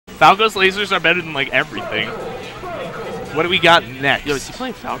Falco's lasers are better than like everything. What do we got next? Yo, is he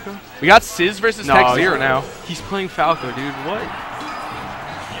playing Falco? We got Sizz versus Teczero now. He's playing Falco, dude. What?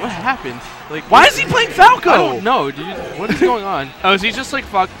 What happened? Like, why is he playing Falco? I don't know, dude. What is going on? Oh, is he just like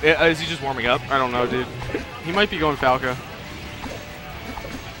is he just warming up? I don't know, dude. He might be going Falco.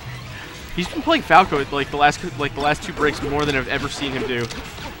 He's been playing Falco like the last 2 breaks more than I've ever seen him do.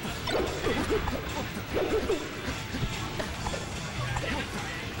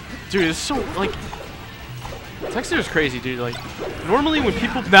 Dude, it's so like Teczero's crazy, dude. Like normally when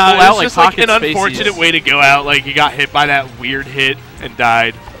people pull out like just like pocket an spaces, unfortunate way to go out. Like he got hit by that weird hit and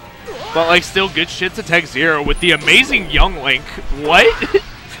died. But like still good shit to Teczero with the amazing Young Link. What?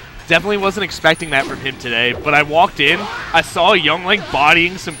 Definitely wasn't expecting that from him today. But I walked in, I saw Young Link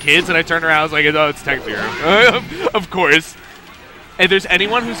bodying some kids, and I turned around. I was like, "Oh, it's Teczero." Of course. If there's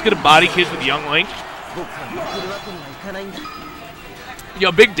anyone who's gonna body kids with Young Link,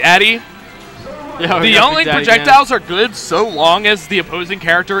 yo, Big Daddy. Yeah, the Young Link projectiles are good so long as the opposing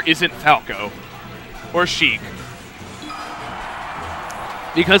character isn't Falco or Sheik.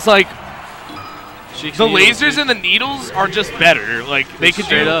 Because like Sheik's the lasers and the needles are just better. Like they can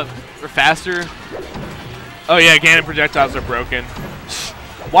straight up or faster. Oh yeah, cannon projectiles are broken.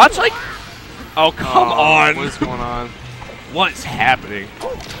 Watch like oh come on. What's going on? What's happening?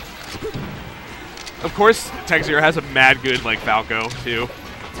 Of course Teczero has a mad good like Falco too.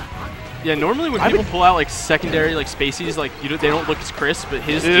 Yeah, normally when people pull out like secondary like spacies, like they don't look as crisp, but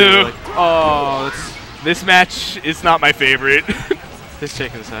his do, like, oh, this match is not my favorite. He's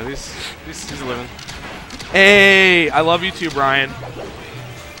taking this out. He's living. Hey, I love you too, Brian.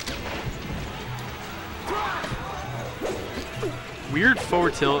 Weird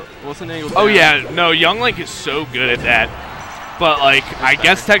forward tilt. What's an angle? Oh yeah, no, Young Link is so good at that. But like, I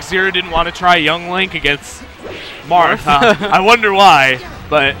guess Teczero didn't want to try Young Link against Martha. I wonder why,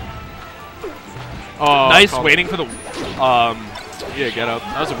 but. Oh, nice waiting for the yeah, get up.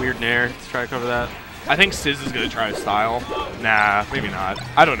 That was a weird nair. Let's try to cover that. I think Sizz is gonna try a style. Nah, maybe not.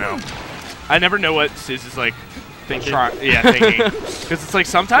 I don't know. I never know what Sizz is like thinking. Thinking. Because it's like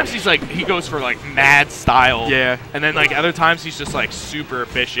sometimes he goes for like mad style. Yeah. And then like other times he's just like super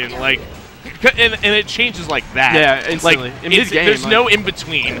efficient. Like and it changes like that. Yeah, instantly. Like in mid-game, there's no in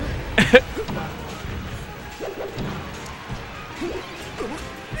between.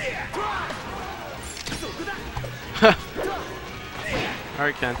 All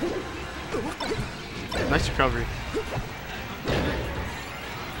right, Ken. Nice recovery.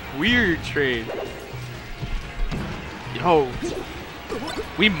 Weird trade. Yo.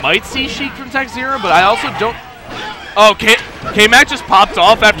 We might see Sheik from Teczero, but I also don't. Oh, K-Mac just popped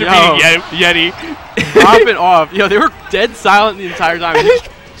off after being Yeti. Pop it off. Yo, they were dead silent the entire time. He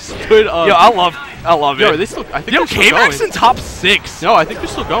stood up. Yo, I love it. Yo, they still. I think yo, they're still K-Mac's going. in top 6. No, I think they're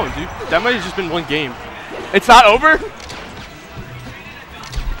still going, dude. That might have just been one game. It's not over?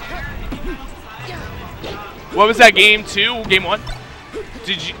 What was that, game 2? Game 1?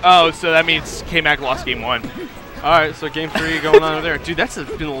 Did you? Oh, so that means K-Mac lost game 1. All right, so game 3 going on over there. Dude, that's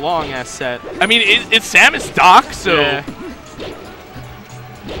been a long ass set. I mean, it's Samus Doc, so yeah.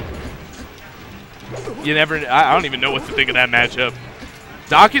 You never. I don't even know what to think of that matchup.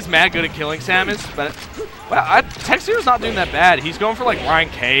 Doc is mad good at killing Samus, but well, Teczero's not doing that bad. He's going for like Ryan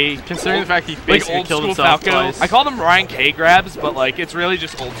K. Considering the fact he basically like killed old school himself Falco. twice. I call them Ryan K grabs, but like it's really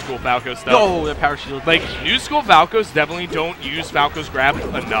just old school Falco stuff. Oh, that power shield. Like new school Falcos definitely don't use Falco's grab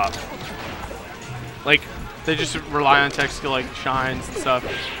enough. Like they just rely on tech skill like shines and stuff.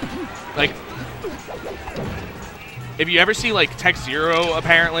 Like if you ever see like Teczero,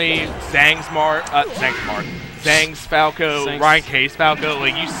 apparently Zhang's Falco, Ryan K's Falco,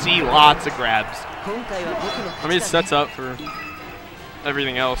 like you see lots of grabs. I mean, it sets up for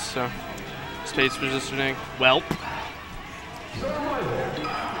everything else, so stage positioning. Welp.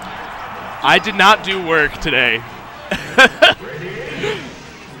 I did not do work today.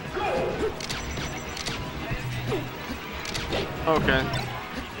 Okay.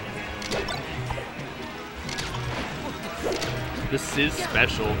 This is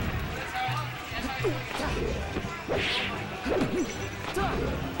special.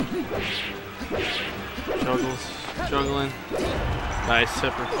 Juggling. Nice.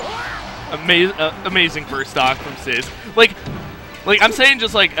 Tipper. Amazing first stock from Sizz. Like I'm saying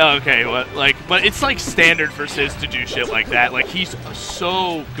just like, oh, okay, what, like, but it's like standard for Sizz to do shit like that. Like he's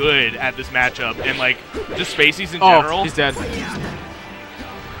so good at this matchup and like just spacies in general. Oh, he's dead.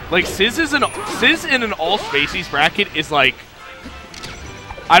 Like Sizz in an all spacies bracket is like,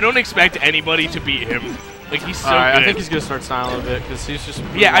 I don't expect anybody to beat him. Like he's so good. I think he's gonna start styling a bit because he's just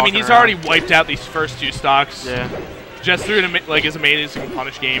I mean he's already wiped out these first 2 stocks. Yeah. Just threw it like his amazing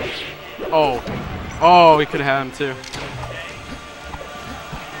punish game. Oh. Oh, he could have had him too.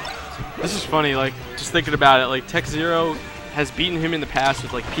 This is funny, like, just thinking about it. Like, Teczero has beaten him in the past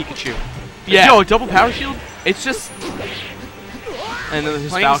with, like, Pikachu. Yeah. Yo, double power shield? It's just And then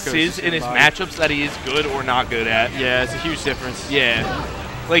his playing Falco's Sizz in his matchups that he is good or not good at. Yeah, it's a huge difference. Yeah.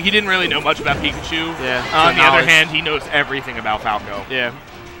 Like, he didn't really know much about Pikachu. Yeah. On the other hand, he knows everything about Falco. Yeah.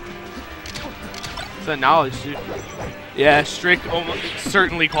 It's that knowledge, dude. Yeah, Strick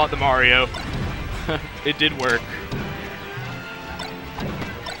certainly caught the Mario. It did work.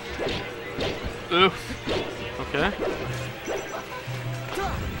 Oof. Okay.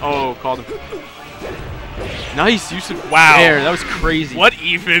 Oh, called him. Nice use of Wow. air. That was crazy. What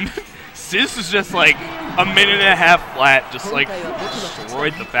even? Sizz is just like a minute and a half flat, just like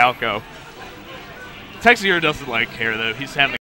destroyed the Falco. Teczero doesn't like care though. He's having